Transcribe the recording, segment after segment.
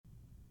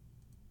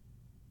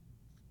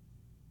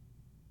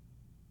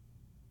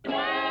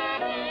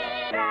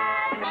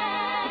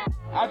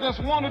I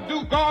just want to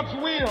do God's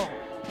will.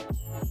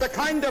 The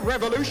kind of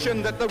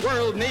revolution that the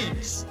world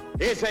needs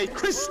is a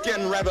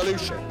Christian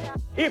revolution.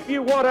 If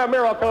you want a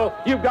miracle,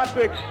 you've got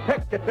to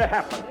expect it to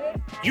happen.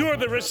 You are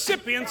the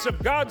recipients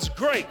of God's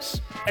grace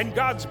and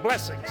God's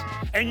blessings,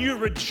 and you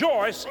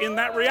rejoice in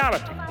that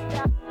reality.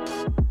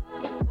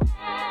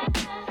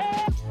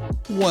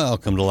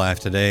 Welcome to Life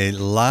Today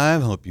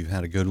Live. Hope you've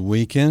had a good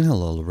weekend.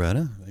 Hello,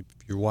 Loretta. If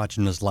you're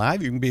watching us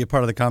live, you can be a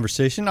part of the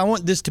conversation. I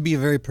want this to be a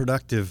very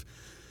productive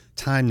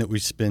time that we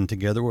spend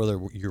together, whether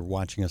you're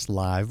watching us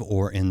live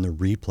or in the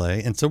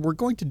replay. And so we're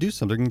going to do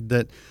something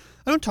that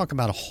I don't talk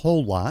about a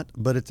whole lot,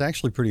 but it's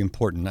actually pretty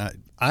important.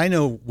 I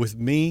know with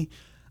me,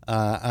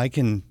 I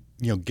can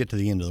get to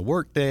the end of the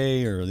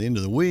workday or the end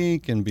of the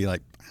week and be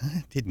like,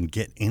 I didn't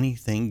get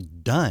anything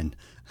done.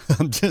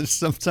 I'm just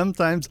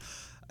sometimes,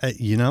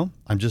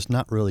 I'm just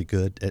not really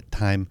good at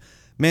time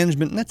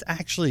management, and that's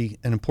actually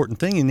an important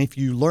thing. And if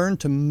you learn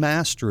to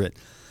master it,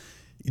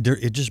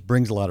 it just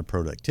brings a lot of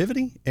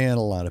productivity and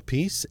a lot of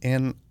peace,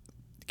 and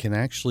can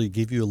actually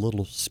give you a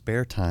little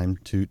spare time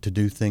to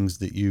do things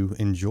that you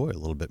enjoy a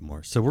little bit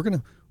more. So we're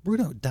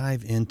gonna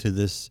dive into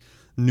this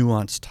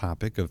nuanced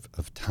topic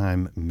of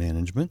time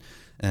management,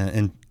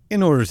 and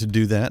in order to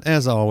do that,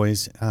 as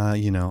always, I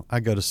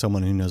go to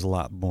someone who knows a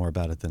lot more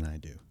about it than I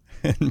do.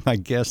 And my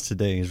guest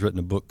today has written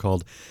a book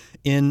called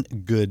In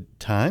Good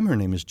Time. Her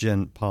name is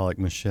Pollock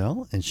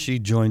Michel, and she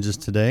joins us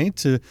today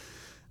to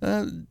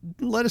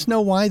let us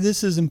know why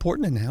this is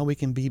important and how we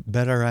can be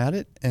better at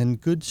it and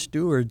good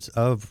stewards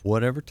of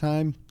whatever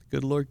time the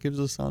good Lord gives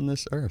us on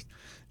this earth.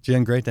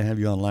 Jen, great to have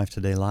you on Life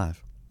Today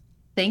Live.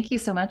 Thank you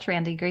so much,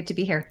 Randy. Great to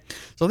be here.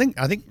 So I think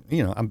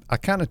I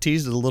kind of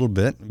teased it a little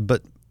bit,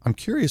 but I'm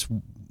curious,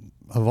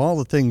 of all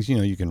the things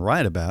you can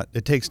write about,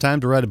 it takes time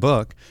to write a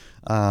book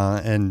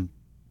and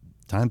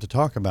time to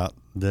talk about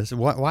this.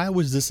 Why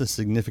was this a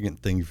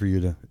significant thing for you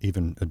to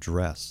even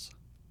address?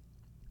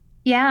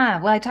 Yeah,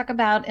 well, I talk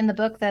about in the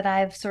book that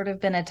I've sort of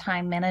been a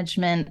time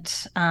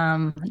management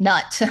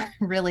nut,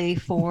 really,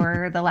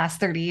 for the last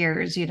 30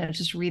 years,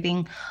 just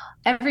reading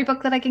every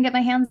book that I can get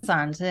my hands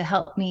on to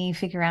help me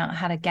figure out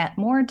how to get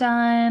more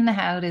done,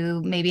 how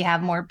to maybe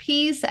have more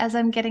peace as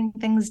I'm getting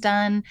things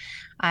done.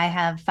 I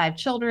have 5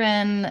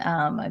 children.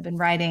 I've been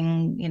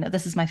writing,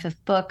 this is my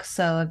 5th book,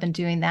 so I've been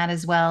doing that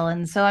as well.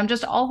 And so I'm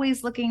just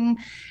always looking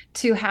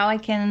to how I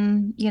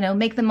can,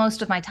 make the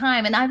most of my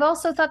time. And I've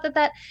also thought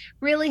that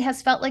really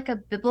has felt like a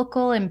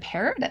biblical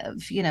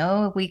imperative.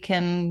 We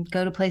can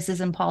go to places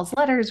in Paul's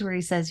letters where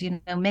he says,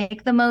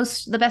 make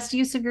the best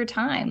use of your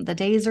time. The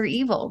days are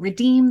evil,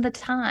 redeem the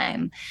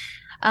time.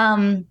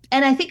 And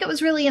I think it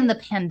was really in the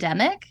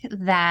pandemic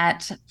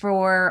that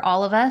for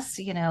all of us,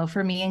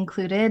 for me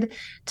included,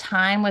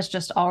 time was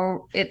just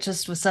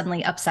was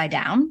suddenly upside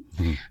down.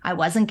 Mm-hmm. I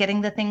wasn't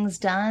getting the things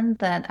done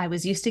that I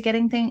was used to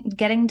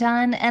getting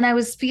done. And I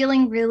was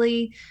feeling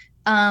really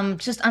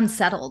just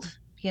unsettled,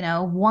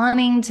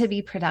 wanting to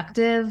be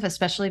productive,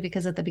 especially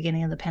because at the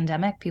beginning of the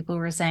pandemic, people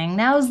were saying,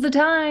 now's the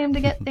time to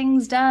get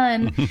things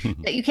done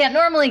that you can't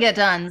normally get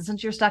done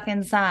since you're stuck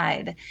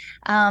inside.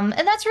 And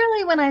that's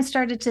really when I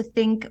started to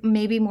think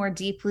maybe more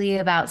deeply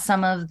about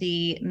some of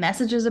the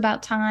messages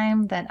about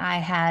time that I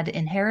had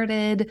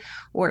inherited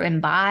or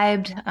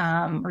imbibed,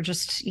 or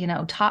just,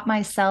 taught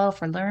myself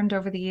or learned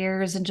over the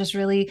years, and just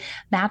really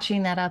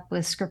matching that up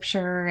with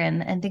scripture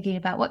and thinking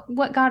about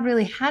what God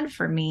really had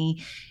for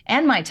me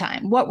and my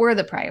time. What were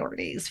the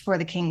priorities for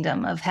the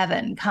kingdom of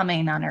heaven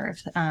coming on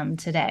earth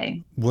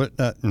today? What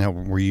now?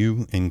 Were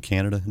you in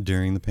Canada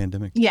during the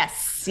pandemic?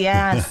 Yes.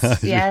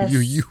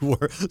 You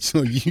were.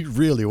 So you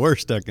really were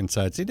stuck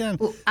inside. Sit down.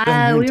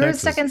 We were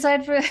stuck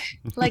inside for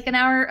like an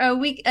hour a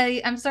week. A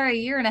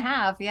year and a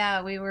half.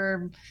 Yeah, we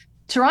were.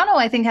 Toronto,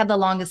 I think, had the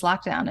longest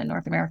lockdown in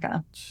North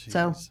America. Jeez.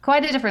 So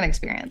quite a different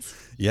experience.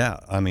 Yeah,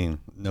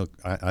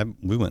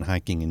 we went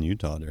hiking in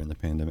Utah during the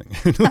pandemic.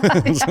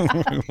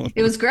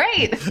 It was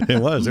great.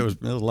 It was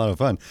a lot of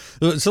fun.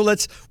 So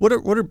what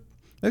are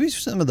maybe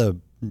some of the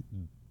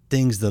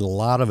things that a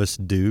lot of us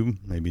do,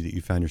 maybe that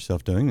you find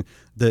yourself doing,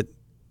 that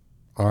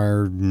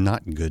are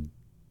not good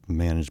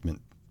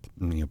management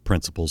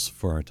principles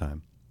for our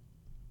time?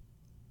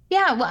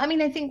 Yeah, well,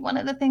 I think one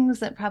of the things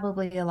that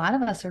probably a lot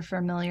of us are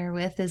familiar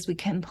with is we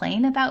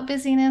complain about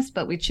busyness,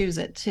 but we choose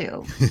it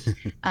too.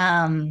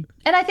 And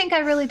I think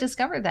I really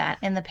discovered that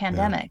in the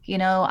pandemic.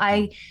 Yeah.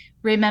 I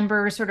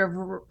remember sort of,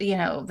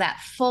 that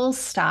full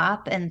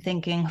stop and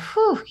thinking,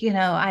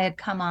 I had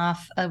come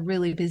off a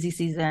really busy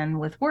season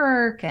with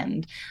work,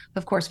 and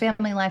of course,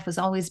 family life was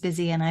always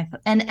busy. And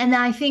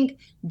I think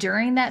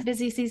during that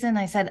busy season,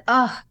 I said,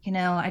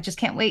 I just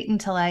can't wait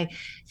until I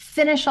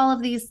finish all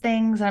of these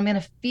things. I'm going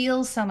to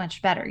feel so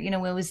much better. We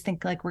always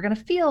think like we're going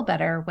to feel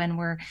better when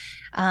we're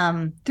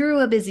through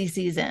a busy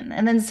season.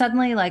 And then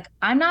suddenly, like,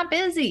 I'm not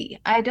busy.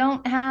 I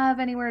don't have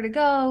anywhere to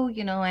go.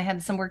 I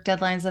had some work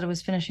deadlines that I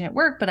was finishing at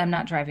work, but I'm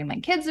not driving my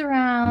kids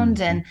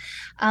around. And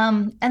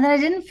then I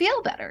didn't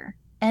feel better.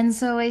 And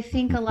so I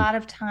think a lot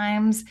of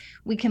times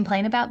we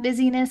complain about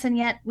busyness, and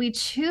yet we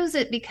choose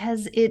it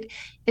because it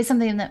is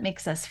something that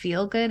makes us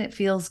feel good. It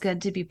feels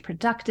good to be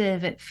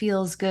productive. It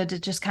feels good to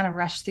just kind of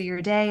rush through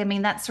your day. I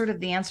mean, that's sort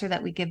of the answer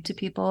that we give to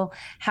people.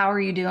 How are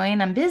you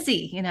doing? I'm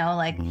busy,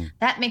 like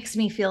that makes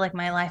me feel like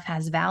my life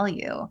has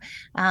value.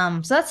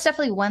 So that's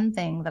definitely one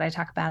thing that I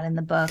talk about in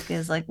the book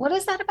is like, what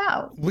is that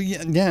about? Well,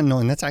 yeah, no,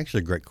 and that's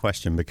actually a great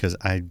question because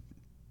I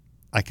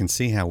can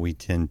see how we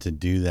tend to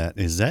do that.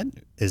 Is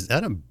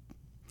that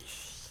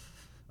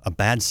a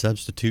bad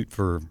substitute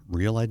for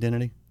real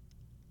identity?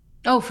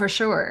 Oh, for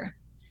sure.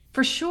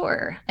 For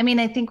sure. I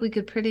mean, I think we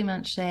could pretty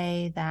much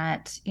say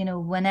that,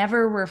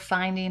 whenever we're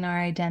finding our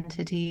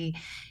identity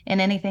in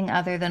anything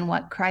other than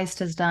what Christ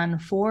has done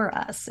for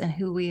us and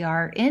who we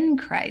are in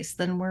Christ,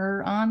 then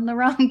we're on the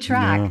wrong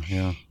track.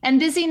 Yeah. And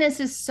busyness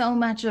is so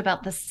much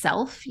about the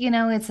self,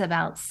 it's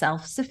about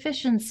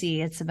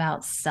self-sufficiency. It's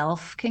about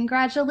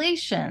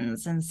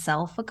self-congratulations and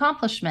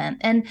self-accomplishment.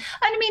 And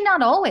I mean,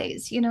 not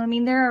always,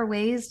 there are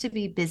ways to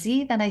be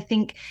busy that I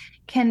think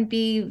can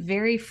be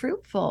very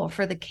fruitful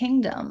for the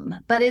kingdom,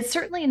 but it's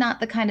certainly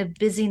not the kind of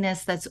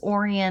busyness that's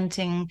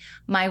orienting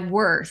my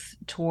worth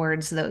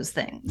towards those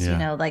things.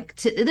 Yeah.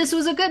 This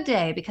was a good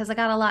day because I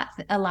got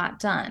a lot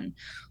done.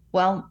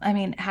 Well, I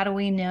mean, how do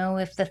we know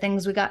if the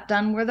things we got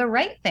done were the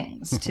right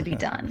things to be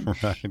done?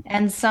 Right.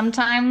 And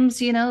sometimes,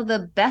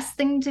 the best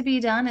thing to be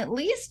done, at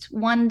least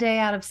one day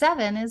out of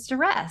 7, is to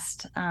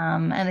rest.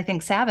 And I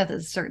think Sabbath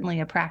is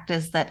certainly a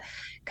practice that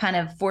kind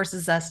of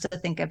forces us to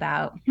think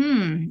about,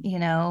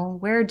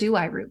 where do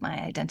I root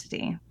my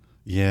identity?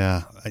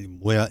 Yeah.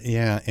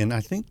 And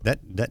I think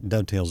that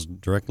dovetails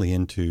directly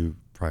into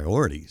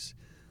priorities.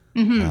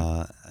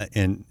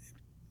 And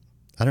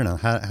I don't know,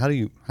 how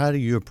do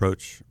you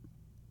approach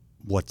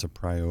what's a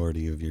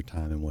priority of your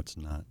time and what's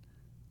not?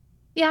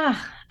 Yeah,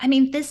 I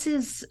mean, this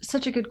is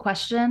such a good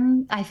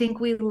question. I think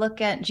we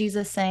look at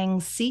Jesus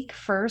saying, seek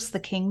first the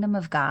kingdom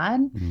of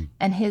God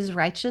and his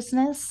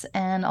righteousness,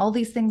 and all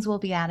these things will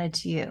be added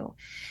to you.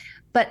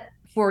 But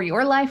for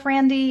your life,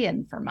 Randy,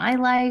 and for my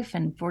life,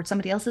 and for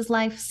somebody else's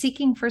life,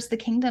 seeking first the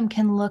kingdom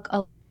can look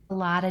a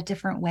lot of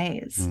different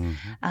ways.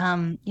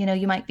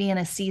 You might be in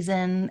a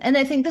season, and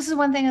I think this is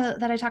one thing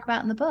that I talk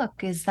about in the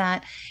book is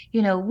that,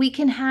 we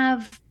can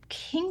have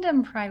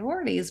kingdom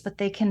priorities, but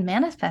they can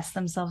manifest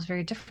themselves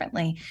very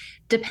differently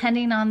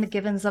depending on the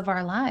givens of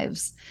our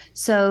lives.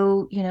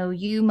 So,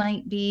 you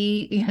might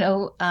be,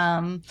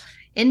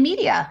 in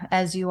media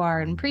as you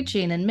are in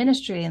preaching and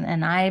ministry,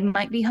 and I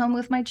might be home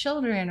with my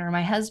children, or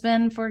my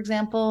husband, for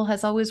example,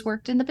 has always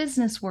worked in the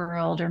business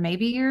world, or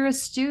maybe you're a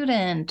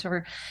student,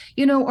 or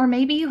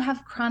maybe you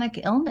have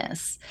chronic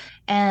illness,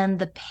 and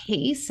the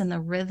pace and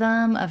the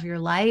rhythm of your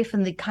life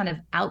and the kind of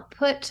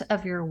output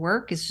of your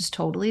work is just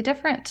totally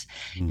different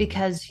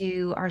because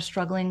you are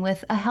struggling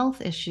with a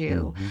health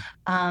issue.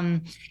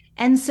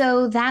 And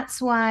so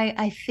that's why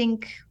I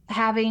think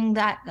having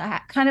that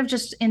kind of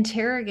just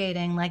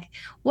interrogating, like,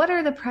 what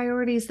are the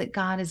priorities that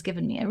God has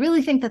given me? I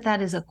really think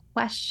that is a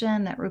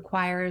question that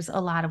requires a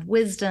lot of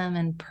wisdom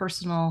and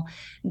personal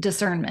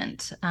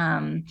discernment.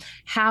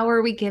 How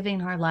are we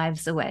giving our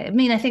lives away? I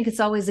mean, I think it's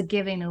always a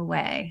giving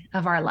away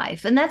of our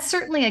life. And that's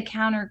certainly a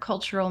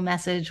countercultural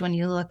message when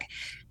you look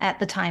at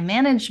the time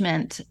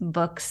management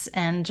books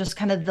and just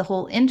kind of the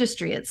whole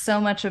industry. It's so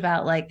much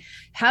about like,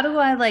 how do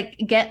I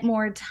get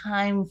more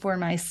time for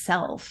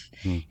myself?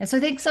 And so I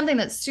think something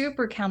that's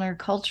super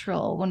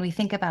countercultural when we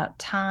think about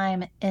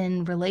time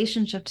in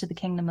relationship to the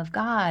kingdom of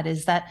God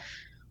is that,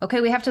 okay,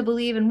 we have to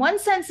believe in one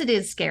sense it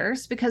is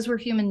scarce because we're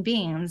human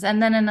beings.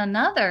 And then in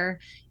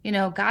another,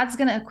 God's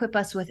going to equip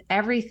us with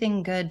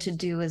everything good to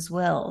do his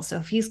will. So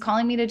if he's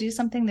calling me to do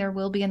something, there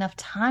will be enough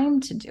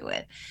time to do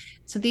it.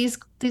 So these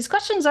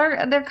questions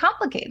they're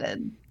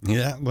complicated.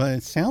 Yeah, well,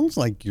 it sounds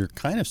like you're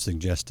kind of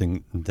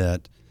suggesting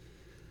that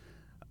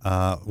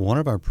one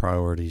of our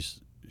priorities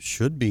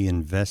should be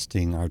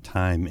investing our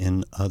time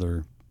in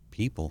other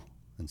people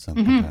in some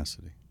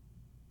capacity.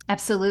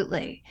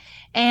 Absolutely.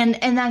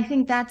 And I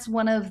think that's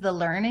one of the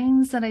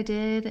learnings that I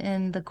did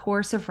in the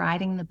course of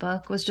writing the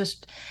book was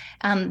just,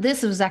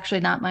 this was actually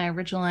not my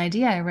original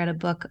idea. I read a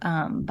book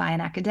by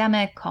an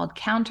academic called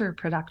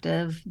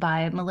Counterproductive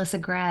by Melissa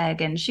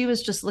Gregg, and she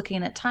was just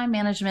looking at time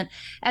management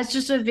as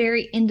just a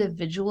very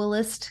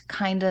individualist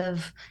kind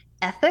of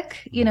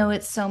ethic.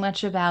 It's so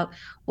much about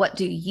what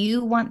do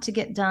you want to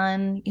get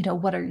done?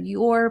 What are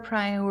your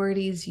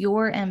priorities,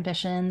 your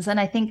ambitions?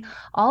 And I think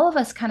all of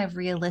us kind of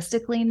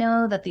realistically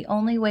know that the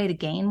only way to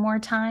gain more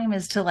time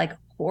is to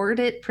hoard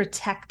it,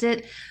 protect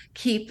it,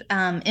 keep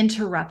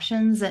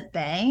interruptions at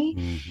bay.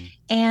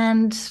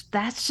 And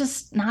that's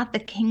just not the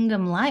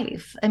kingdom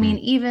life. I mean,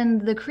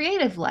 even the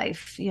creative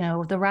life,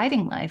 the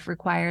writing life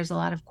requires a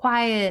lot of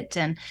quiet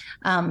and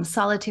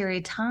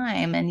solitary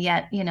time. And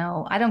yet,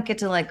 I don't get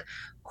to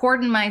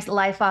cordon my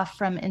life off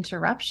from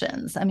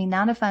interruptions. I mean,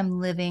 not if I'm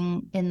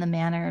living in the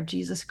manner of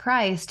Jesus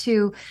Christ,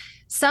 who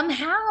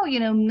somehow,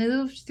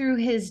 moved through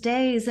his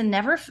days and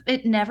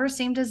it never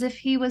seemed as if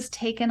he was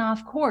taken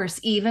off course,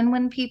 even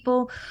when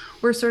people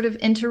were sort of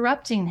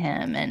interrupting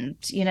him and,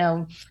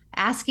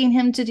 asking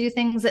him to do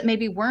things that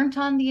maybe weren't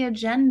on the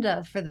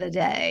agenda for the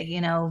day.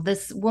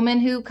 This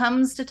woman who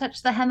comes to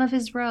touch the hem of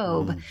his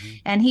robe,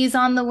 and he's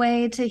on the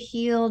way to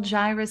heal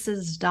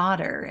Jairus's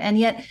daughter. And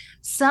yet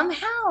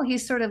somehow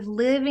he's sort of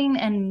living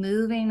and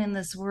moving in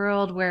this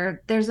world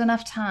where there's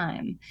enough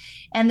time.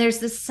 And there's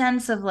this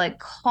sense of like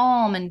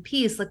calm and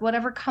peace, like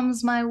whatever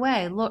comes my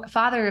way. Lord,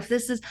 Father, if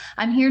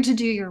I'm here to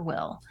do your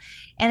will.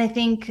 And I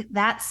think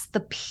that's the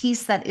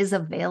peace that is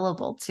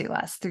available to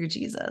us through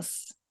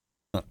Jesus.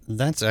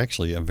 That's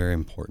actually a very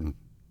important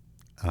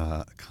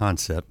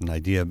concept and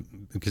idea,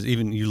 because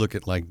even you look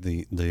at like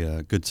the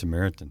Good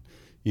Samaritan,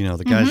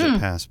 the guys that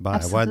pass by.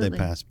 Why'd they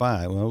pass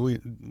by? Well, we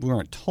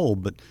aren't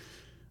told, but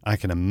I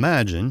can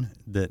imagine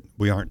that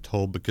we aren't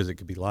told because it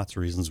could be lots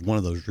of reasons. One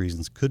of those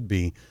reasons could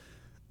be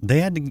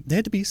they had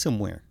to be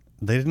somewhere.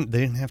 They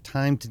didn't have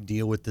time to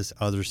deal with this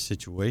other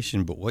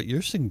situation. But what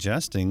you're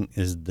suggesting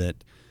is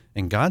that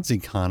in God's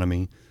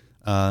economy,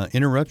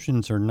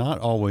 interruptions are not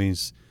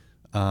always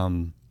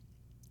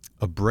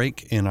a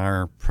break in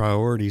our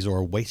priorities or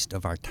a waste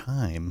of our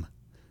time,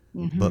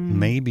 but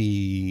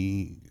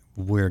maybe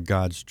where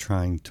God's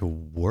trying to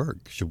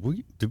work. Should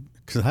we do?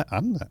 Because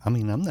I'm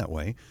that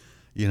way.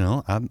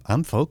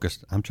 I'm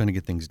focused. I'm trying to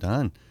get things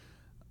done.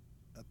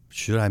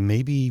 Should I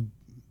maybe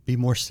be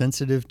more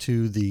sensitive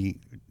to the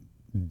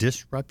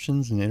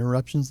disruptions and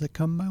interruptions that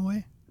come my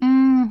way?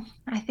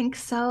 I think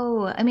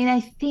so.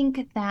 I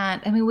think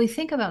that, we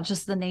think about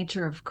just the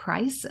nature of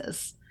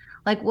crisis.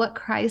 Like what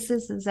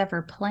crisis is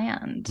ever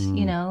planned,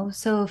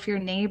 So if your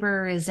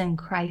neighbor is in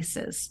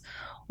crisis,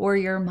 or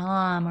your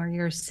mom or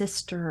your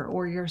sister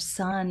or your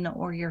son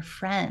or your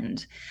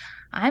friend,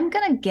 I'm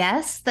going to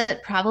guess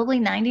that probably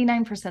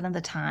 99% of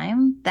the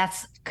time,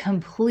 that's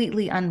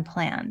completely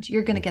unplanned.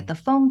 You're going to get the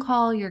phone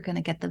call, you're going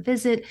to get the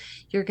visit,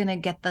 you're going to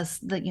get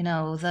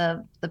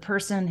the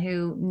person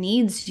who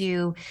needs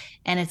you,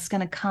 and it's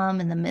going to come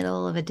in the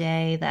middle of a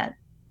day that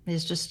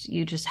is just,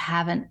 you just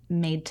haven't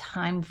made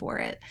time for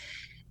it.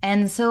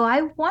 And so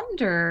I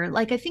wonder,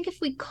 I think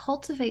if we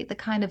cultivate the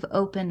kind of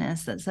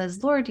openness that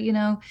says, Lord,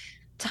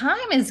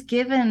 time is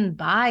given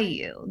by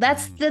you.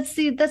 That's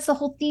the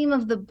whole theme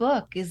of the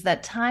book, is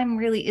that time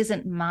really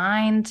isn't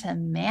mine to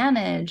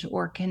manage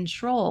or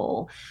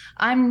control.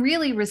 I'm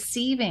really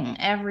receiving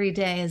every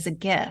day as a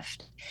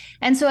gift.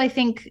 And so I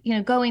think,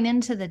 going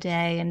into the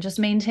day and just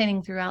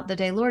maintaining throughout the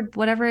day, Lord,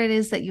 whatever it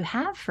is that you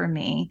have for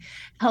me,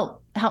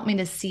 help me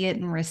to see it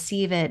and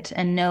receive it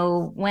and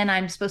know when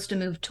I'm supposed to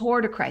move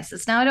toward a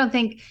crisis. Now, I don't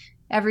think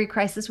every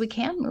crisis we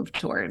can move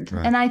toward.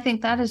 Right. And I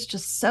think that is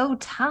just so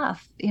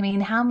tough.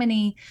 How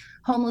many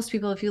homeless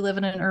people, if you live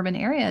in an urban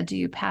area, do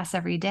you pass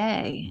every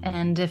day?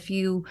 And if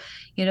you,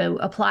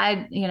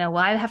 applied, well,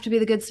 I'd have to be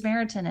the Good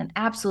Samaritan in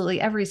absolutely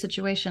every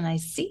situation I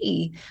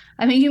see.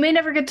 You may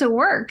never get to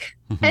work,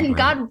 and right.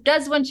 God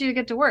does want you to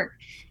get to work.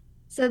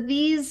 So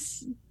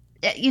these,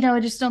 I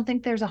just don't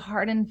think there's a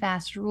hard and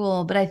fast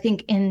rule, but I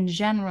think in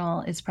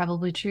general, it's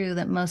probably true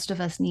that most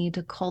of us need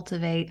to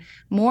cultivate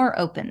more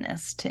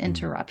openness to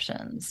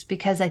interruptions,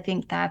 because I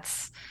think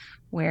that's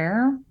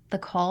where the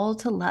call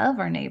to love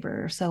our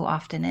neighbor so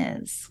often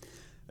is.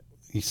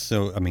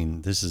 So,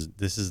 this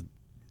is,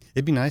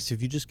 it'd be nice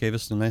if you just gave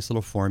us a nice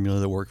little formula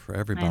that worked for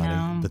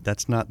everybody, but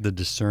that's not the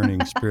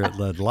discerning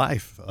spirit-led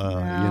life.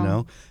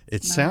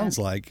 It sounds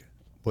like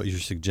what you're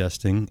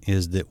suggesting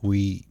is that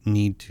we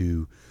need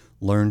to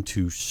learn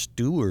to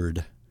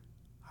steward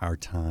our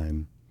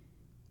time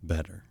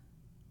better.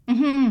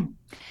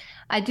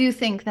 I do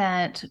think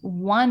that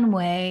one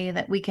way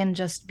that we can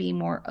just be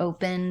more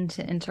open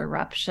to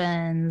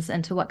interruptions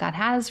and to what God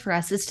has for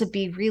us is to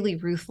be really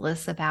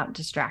ruthless about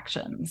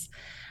distractions.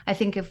 I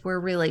think if we're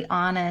really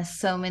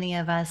honest, so many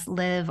of us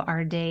live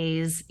our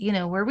days,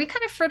 where we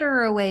kind of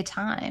fritter away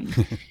time,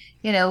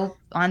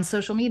 on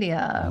social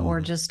media or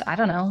just, I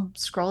don't know,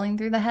 scrolling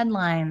through the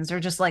headlines or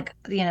just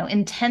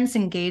intense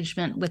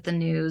engagement with the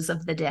news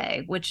of the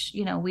day, which,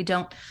 we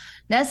don't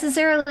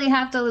necessarily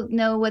have to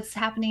know what's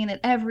happening at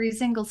every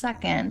single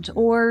second,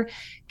 or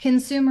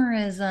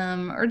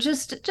consumerism, or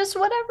just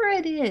whatever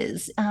it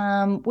is,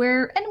 and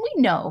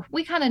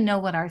we kind of know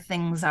what our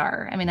things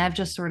are. I've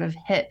just sort of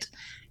hit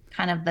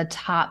kind of the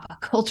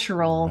top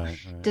cultural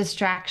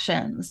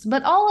distractions,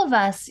 but all of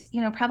us,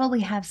 probably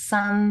have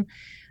some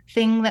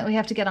thing that we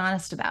have to get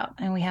honest about,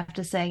 and we have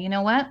to say, you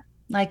know what?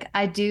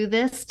 I do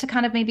this to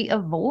kind of maybe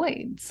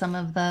avoid some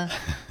of the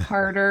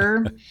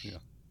harder,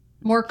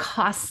 more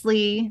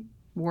costly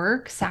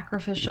work,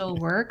 sacrificial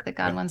work that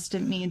God wants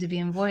me to be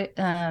involved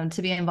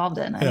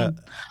in. I mean,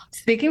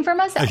 speaking for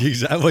myself.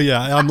 Exactly.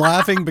 Yeah, I'm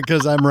laughing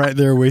because I'm right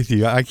there with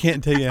you. I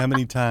can't tell you how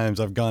many times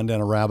I've gone down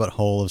a rabbit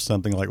hole of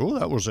something like, "Oh,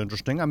 that was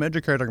interesting. I'm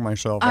educating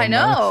myself." I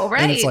know,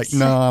 right? And it's like,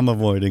 no, I'm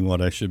avoiding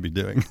what I should be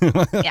doing.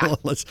 Yeah,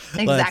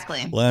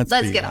 exactly.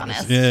 Let's get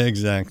honest. Yeah,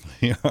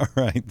 exactly. All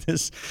right.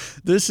 This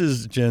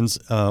is Jen's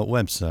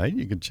website.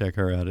 You can check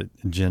her out at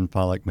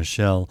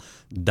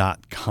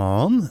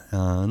jenpollockmichelle.com.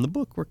 And the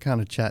book we're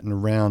kind of chatting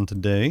around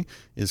today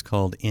is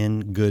called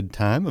In Good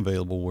Time,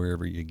 available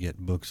wherever you get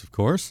books, of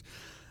course.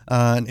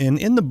 And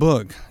in the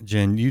book,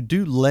 Jen, you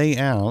do lay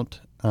out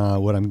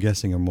what I'm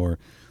guessing are more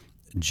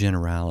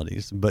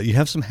generalities, but you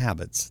have some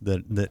habits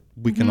that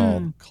we can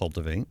all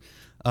cultivate.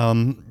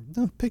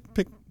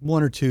 Pick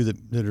one or two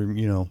that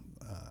are,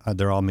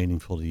 they're all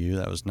meaningful to you.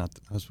 That's what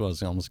I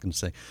was almost going to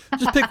say.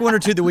 Just pick one or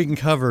two that we can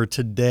cover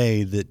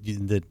today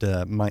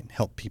that might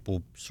help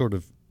people sort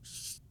of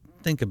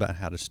think about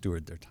how to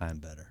steward their time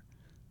better.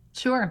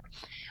 Sure.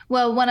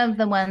 Well, one of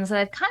the ones that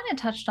I've kind of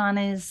touched on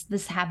is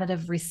this habit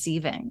of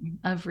receiving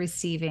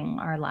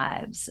our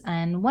lives.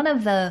 And one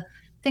of the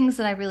things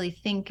that I really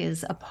think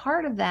is a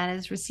part of that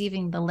is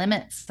receiving the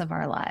limits of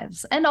our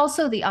lives and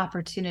also the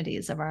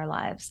opportunities of our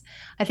lives.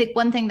 I think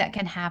one thing that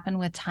can happen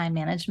with time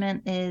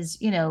management is,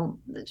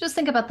 just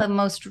think about the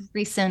most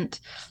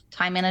recent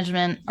time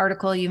management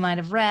article you might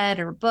have read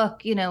or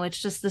book.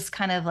 It's just this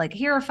kind of like,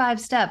 here are 5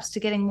 steps to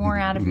getting more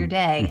out of your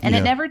day. And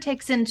it never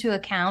takes into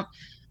account,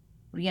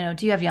 do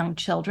you have young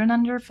children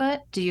underfoot?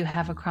 Do you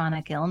have a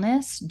chronic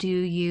illness?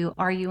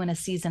 Are you in a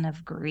season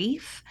of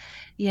grief?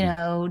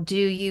 Do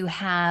you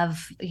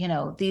have,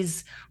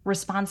 these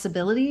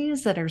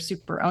responsibilities that are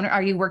super onerous?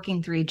 Are you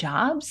working 3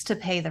 jobs to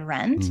pay the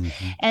rent?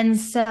 And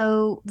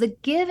so the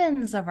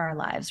givens of our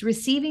lives,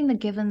 receiving the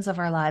givens of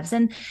our lives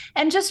and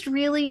just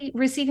really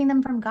receiving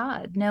them from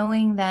God,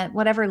 knowing that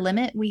whatever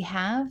limit we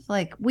have,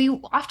 like we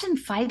often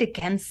fight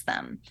against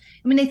them.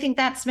 I mean, I think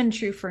that's been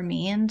true for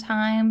me in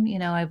time.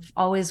 I've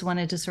always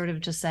wanted to sort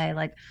of just say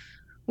like,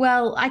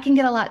 well, I can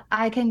get a lot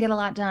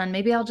done.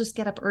 Maybe I'll just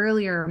get up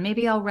earlier.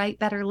 Maybe I'll write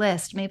better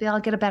list. Maybe I'll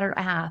get a better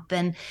app.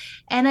 And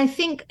I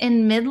think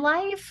in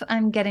midlife,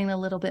 I'm getting a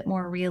little bit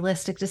more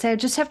realistic to say, I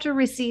just have to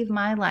receive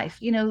my life.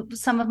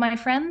 Some of my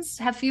friends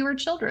have fewer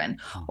children,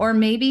 or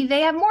maybe they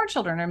have more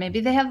children, or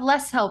maybe they have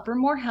less help or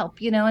more help,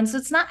 and so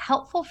it's not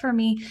helpful for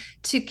me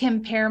to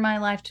compare my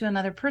life to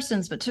another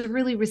person's, but to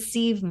really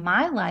receive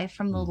my life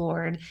from the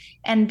Lord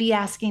and be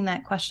asking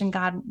that question,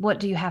 God, what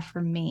do you have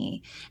for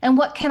me? And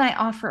what can I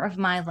offer of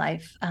my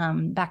life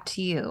back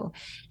to you?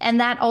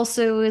 And that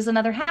also is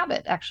another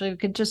habit. Actually, we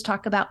could just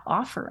talk about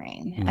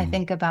offering. I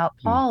think about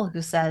Paul,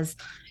 who says,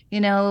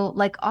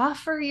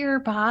 offer your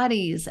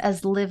bodies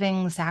as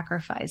living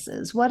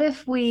sacrifices. What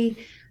if we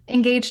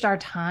engaged our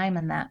time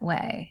in that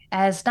way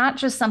as not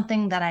just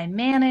something that I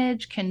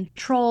manage,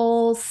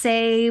 control,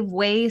 save,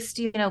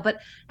 waste, but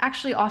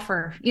actually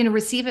offer,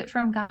 receive it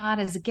from God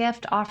as a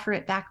gift, offer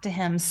it back to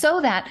him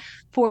so that,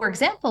 for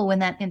example, when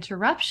that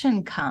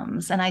interruption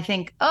comes and I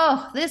think,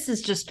 oh, this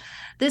is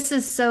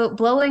so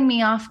blowing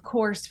me off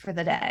course for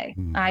the day.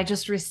 I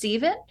just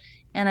receive it.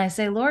 And I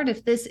say, Lord,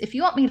 if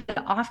you want me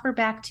to offer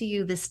back to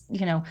you this,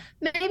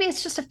 maybe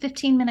it's just a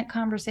 15-minute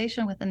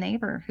conversation with a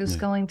neighbor who's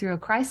going through a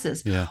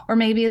crisis, or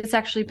maybe it's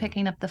actually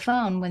picking up the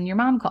phone when your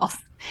mom calls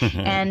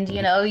and,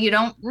 you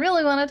don't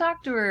really want to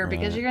talk to her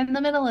because you're in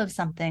the middle of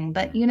something,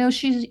 but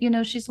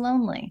she's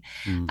lonely.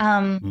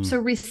 So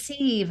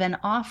receive and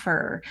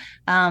offer,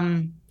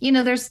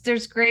 there's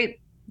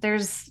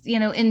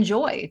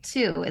enjoy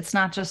too. It's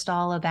not just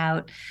all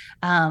about,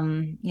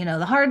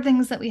 the hard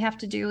things that we have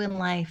to do in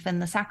life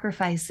and the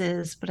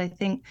sacrifices, but I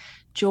think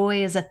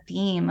joy is a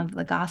theme of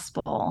the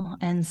gospel.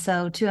 And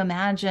so to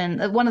imagine,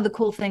 one of the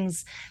cool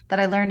things that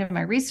I learned in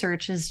my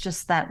research is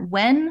just that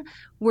when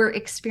we're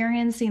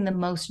experiencing the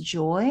most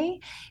joy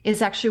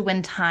is actually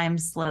when time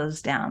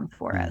slows down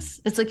for us.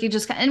 It's like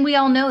and we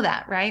all know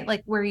that, right?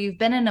 Like where you've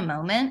been in a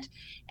moment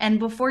and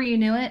before you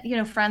knew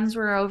it, friends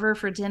were over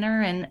for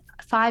dinner and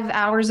 5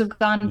 hours have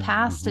gone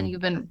past and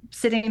you've been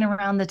sitting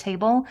around the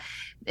table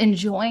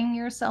enjoying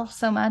yourself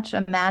so much.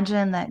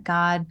 Imagine that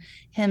God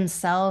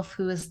himself,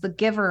 who is the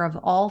giver of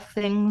all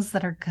things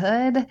that are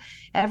good,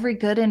 every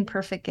good and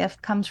perfect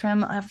gift comes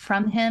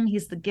from him.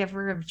 He's the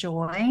giver of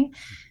joy.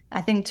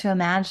 I think to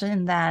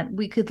imagine that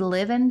we could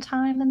live in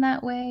time in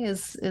that way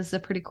is a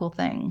pretty cool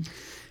thing.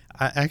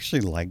 I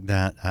actually like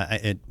that.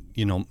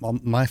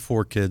 My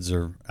 4 kids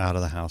are out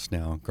of the house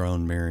now,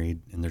 grown,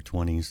 married, in their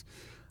 20s.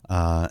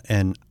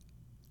 And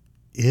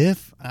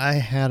if I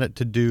had it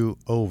to do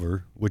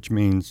over, which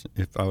means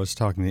if I was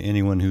talking to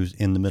anyone who's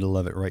in the middle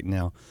of it right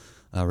now,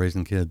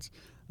 raising kids,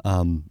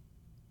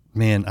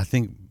 I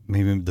think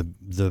maybe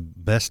the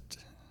best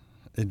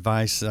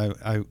advice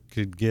I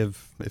could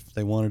give if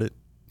they wanted it,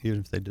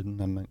 even if they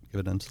didn't, I might give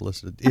it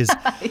unsolicited, is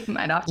you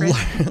might offer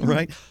it.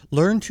 Right?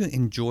 Learn to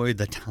enjoy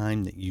the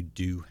time that you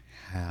do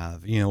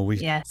have.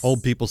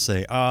 Old people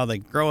say, they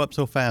grow up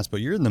so fast,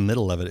 but you're in the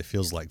middle of it. It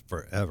feels like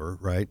forever,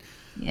 right?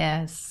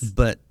 Yes.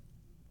 But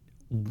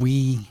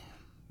we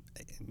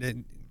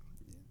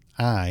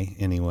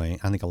anyway,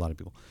 I think a lot of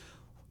people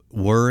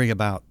worry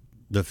about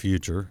the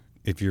future.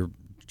 If you're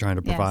trying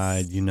to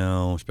provide, Yes. you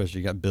know, especially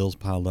you got bills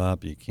piled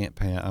up, you can't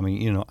pay. I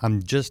mean, you know,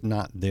 I'm just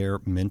not there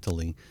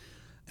mentally.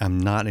 I'm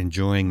not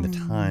enjoying the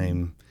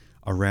time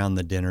around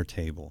the dinner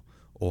table,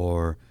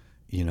 or,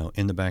 you know,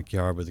 in the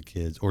backyard with the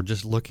kids, or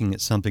just looking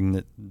at something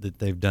that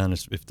they've done.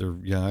 If they're,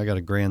 you know, I got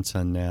a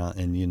grandson now,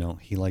 and, you know,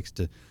 he likes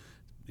to,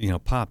 you know,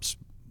 Pops,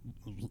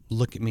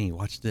 look at me,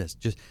 watch this.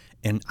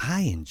 And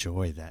I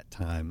enjoy that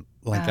time.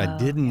 Like I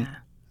didn't, Yeah.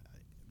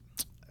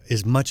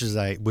 as much as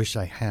I wish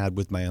I had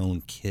with my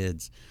own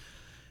kids.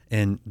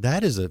 And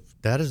that is a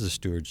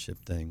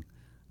stewardship thing.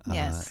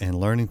 Yes. And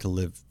learning to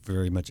live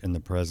very much in the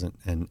present,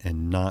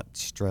 and not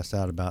stress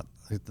out about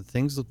the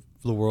things of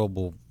the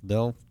world.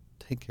 They'll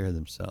take care of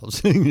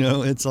themselves. You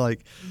know, it's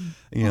like,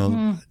 you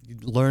know,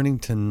 learning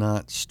to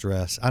not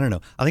stress. I don't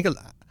know. I think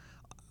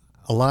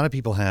a lot of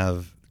people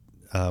have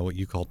what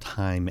you call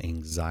time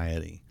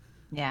anxiety.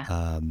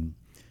 Yeah.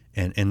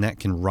 And that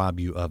can rob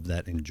you of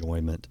that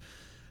enjoyment.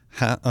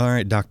 All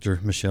right, Dr.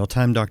 Michel,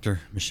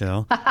 Dr.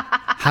 Michel.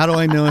 How do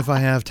I know if I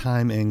have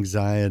time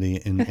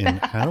anxiety, and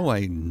how do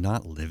I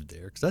not live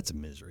there? Because that's a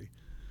misery.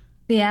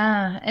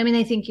 Yeah. I mean,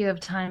 I think you have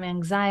time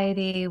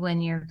anxiety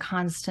when you're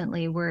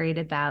constantly worried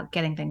about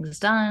getting things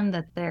done,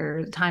 that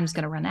their time's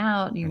going to run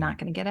out and you're not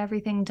going to get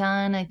everything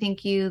done. I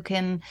think you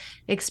can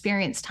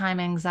experience time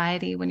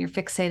anxiety when you're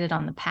fixated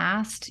on the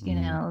past, you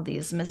know,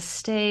 these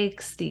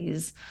mistakes,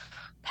 these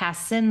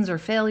past sins or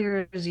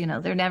failures, you know,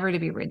 they're never to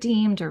be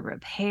redeemed or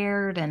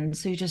repaired. And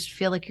so you just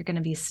feel like you're going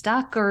to be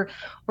stuck, or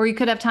you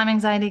could have time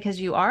anxiety because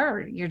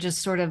you're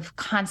just sort of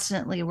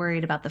constantly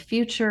worried about the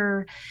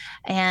future.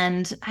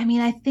 And I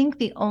mean, I think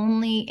the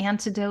only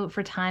antidote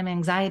for time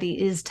anxiety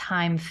is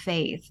time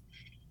faith.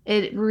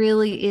 It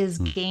really is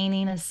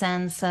gaining a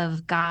sense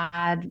of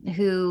God,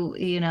 who,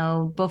 you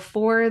know,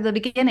 before the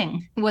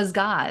beginning was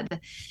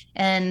God,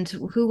 and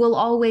who will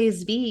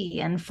always be,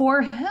 and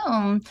for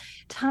whom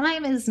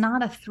time is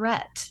not a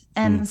threat.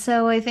 And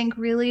so I think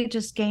really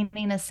just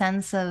gaining a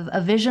sense of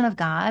a vision of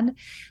God,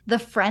 the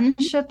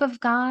friendship of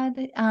God.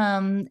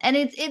 And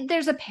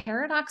there's a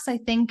paradox, I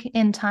think,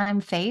 in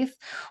time faith,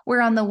 where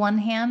on the one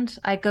hand,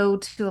 I go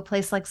to a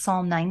place like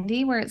Psalm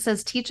 90, where it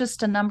says, teach us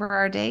to number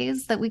our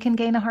days that we can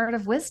gain a heart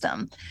of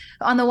wisdom.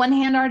 On the one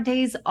hand, our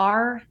days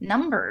are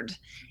numbered,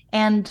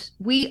 and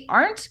we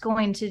aren't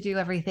going to do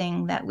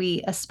everything that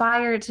we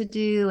aspire to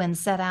do and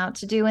set out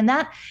to do. And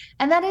that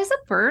is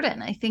a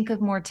burden, I think,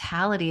 of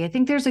mortality. I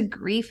think there's a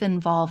grief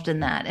involved in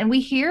that. And we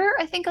hear,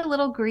 I think, a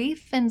little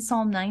grief in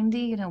Psalm 90.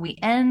 You know, we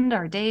end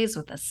our days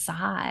with a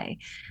sigh.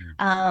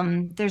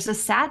 There's a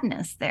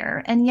sadness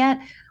there. And yet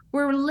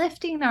we're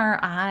lifting our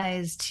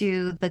eyes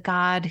to the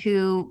God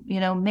who, you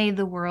know, made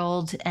the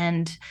world,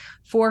 and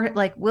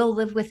we'll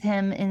live with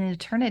him in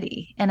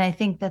eternity. And I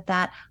think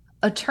that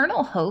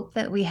eternal hope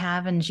that we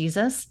have in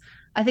Jesus,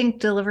 I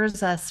think,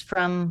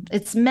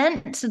 it's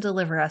meant to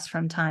deliver us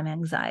from time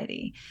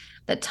anxiety.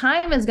 That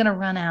time is going to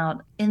run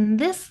out in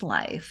this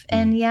life.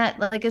 And yet,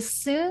 like, as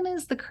soon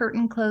as the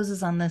curtain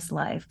closes on this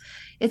life,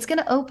 it's going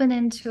to open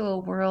into a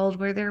world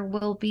where there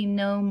will be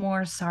no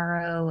more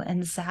sorrow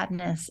and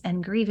sadness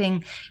and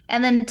grieving.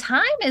 And then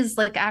time is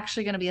like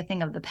actually going to be a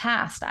thing of the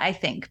past, I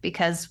think,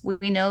 because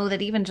we know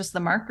that even just the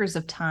markers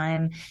of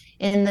time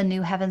in the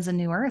new heavens and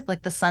new earth,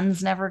 like the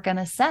sun's never going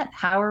to set.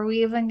 How are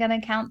we even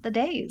going to count the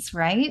days,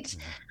 right?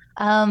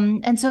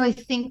 And so I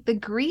think the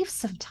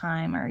griefs of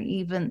time, are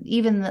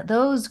even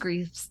those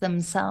griefs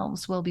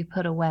themselves, will be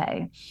put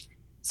away.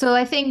 So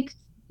I think,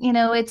 you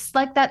know, it's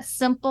like that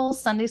simple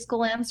Sunday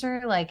school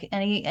answer, like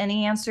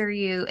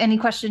any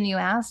question you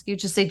ask, you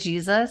just say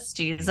Jesus,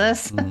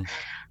 Jesus. And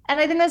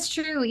I think that's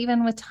true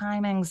even with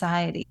time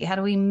anxiety. How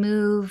do we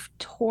move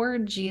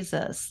toward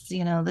Jesus?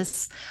 You know,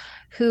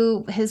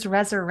 his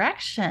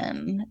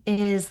resurrection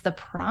is the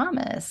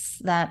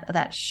promise,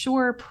 that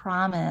sure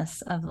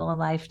promise of the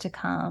life to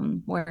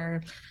come,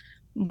 where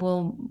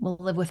we'll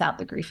live without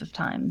the grief of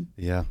time.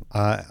 Yeah.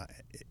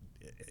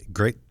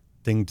 Great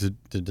thing to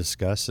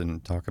discuss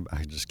and talk about.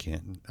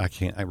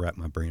 I wrap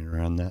my brain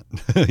around that.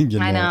 You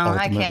know, I know,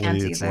 I ultimately,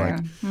 can't it's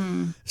either.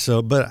 like,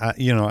 so, but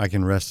I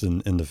can rest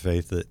in the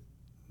faith that,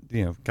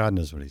 you know, God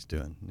knows what he's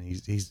doing.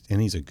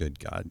 He's a good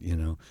God, you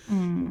know.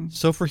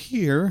 So for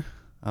here,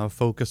 I'll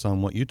focus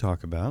on what you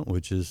talk about,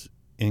 which is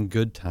in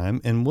good time.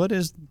 And what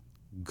is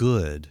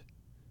good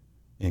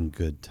in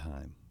good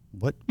time?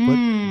 What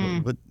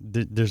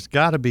there's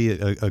got to be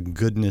a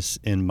goodness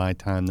in my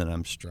time that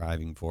I'm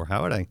striving for.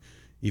 How would I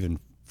even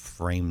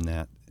frame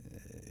that,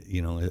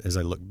 you know, as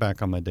I look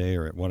back on my day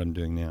or at what I'm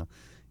doing now?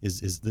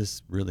 Is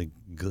this really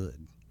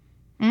good?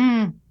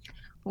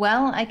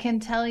 Well, I can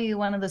tell you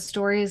one of the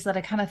stories that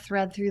I kind of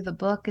thread through the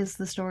book is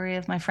the story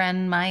of my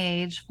friend, my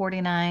age,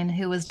 49,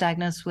 who was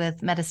diagnosed with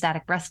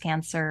metastatic breast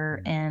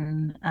cancer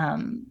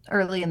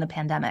early in the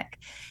pandemic.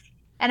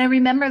 And I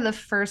remember the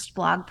first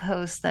blog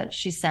post that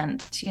she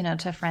sent, you know,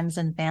 to friends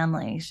and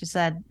family. She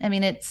said, I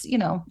mean, it's, you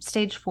know,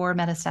 stage 4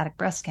 metastatic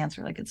breast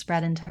cancer, like it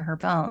spread into her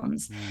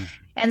bones.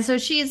 And so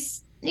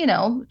she's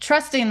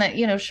trusting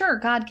that, sure,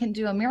 God can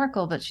do a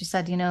miracle. But she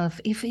said,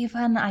 if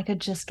even I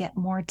could just get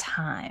more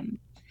time.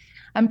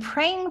 I'm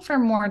praying for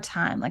more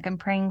time. Like I'm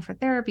praying for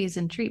therapies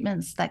and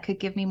treatments that could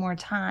give me more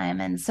time.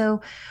 And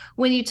so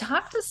when you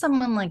talk to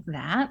someone like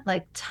that,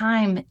 like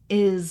time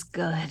is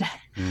good.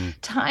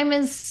 Time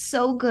is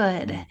so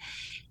good.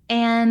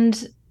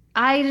 And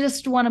I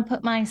just want to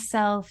put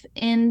myself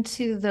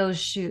into those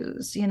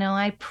shoes.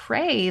 I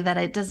pray that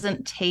it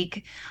doesn't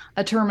take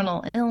a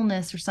terminal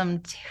illness or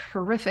some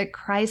horrific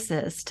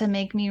crisis to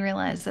make me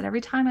realize that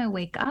every time I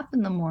wake up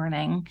in the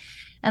morning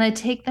and I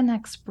take the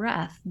next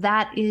breath,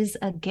 that is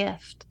a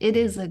gift. It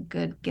is a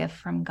good gift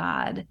from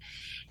God.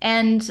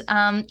 And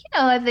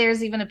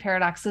there's even a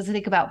paradox as I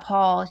think about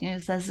Paul.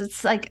 It says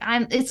it's like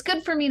it's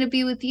good for me to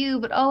be with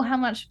you, but oh, how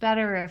much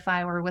better if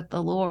I were with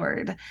the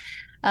Lord.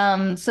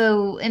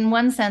 So in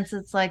one sense,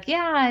 it's like,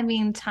 yeah, I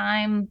mean,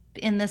 time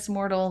in this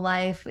mortal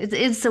life,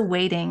 it's a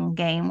waiting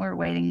game. We're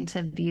waiting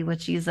to be with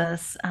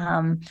Jesus.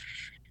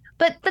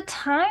 But the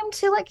time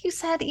to, like you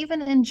said,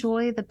 even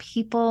enjoy the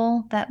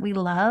people that we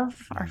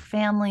love, our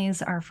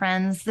families, our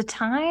friends, the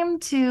time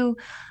to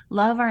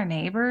love our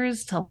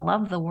neighbors, to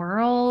love the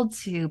world,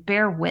 to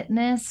bear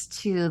witness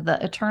to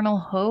the eternal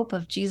hope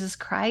of Jesus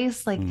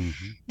Christ. Like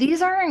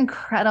these are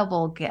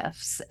incredible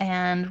gifts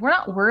and we're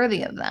not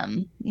worthy of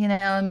them.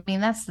 I mean,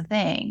 that's the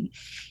thing,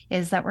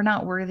 is that we're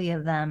not worthy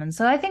of them. And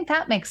so I think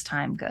that makes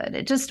time good.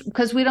 It just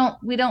because we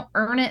don't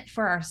earn it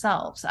for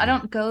ourselves. I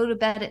don't go to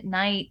bed at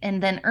night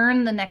and then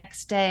earn the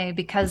next day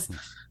because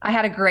I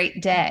had a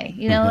great day.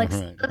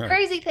 The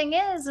crazy thing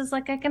is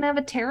like I can have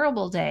a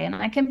terrible day and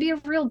I can be a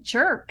real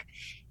jerk.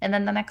 And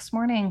then the next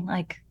morning,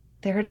 like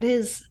there it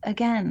is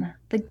again,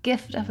 the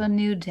gift of a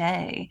new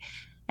day.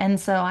 And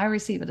so I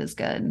receive it as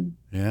good.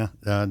 Yeah,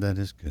 that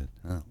is good.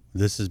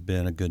 This has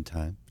been a good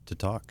time to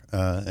talk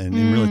and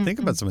really think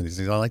about some of these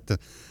things. I like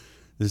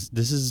this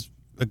is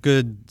a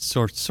good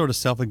sort of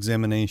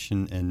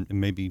self-examination and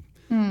maybe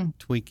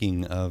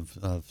tweaking of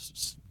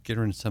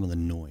getting rid of some of the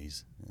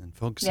noise and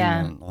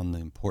focusing on the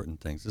important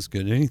things. It's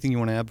good. Anything you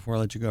want to add before I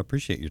let you go? I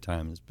appreciate your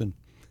time.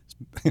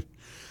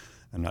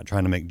 I'm not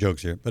trying to make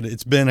jokes here, but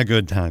it's been a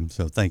good time.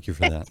 So thank you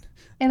for that.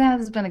 It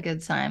has been a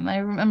good time.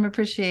 I'm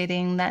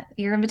appreciating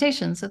your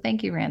invitation. So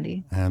thank you,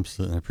 Randy.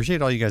 Absolutely. I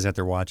appreciate all you guys out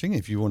there watching.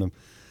 If you want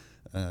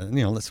to,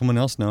 let someone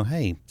else know,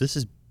 hey,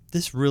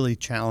 this really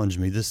challenged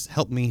me. This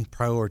helped me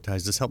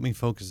prioritize. This helped me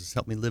focus. This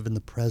helped me live in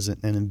the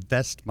present and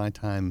invest my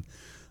time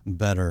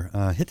better.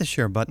 Hit the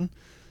share button.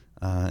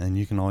 And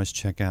you can always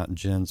check out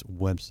Jen's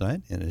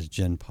website. It is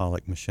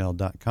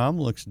jenpollockmichel.com.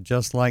 Looks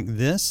just like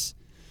this.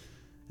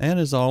 And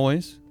as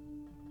always,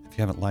 if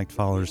you haven't liked,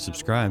 followed, or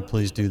subscribed,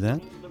 please do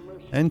that.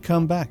 And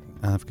come back.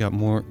 I've got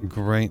more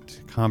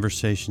great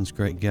conversations,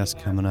 great guests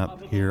coming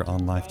up here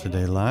on Life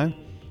Today Live.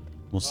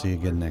 We'll see you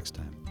again next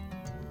time.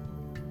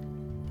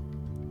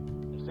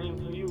 The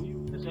same for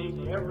you, the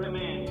same for every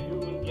man,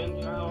 Jew and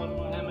Gentile and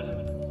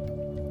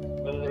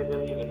Mohammedan, whether they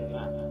believe it or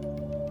not.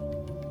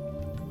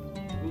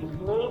 We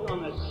float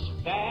on this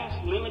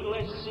vast,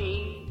 limitless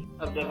sea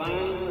of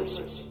divine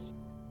mercy.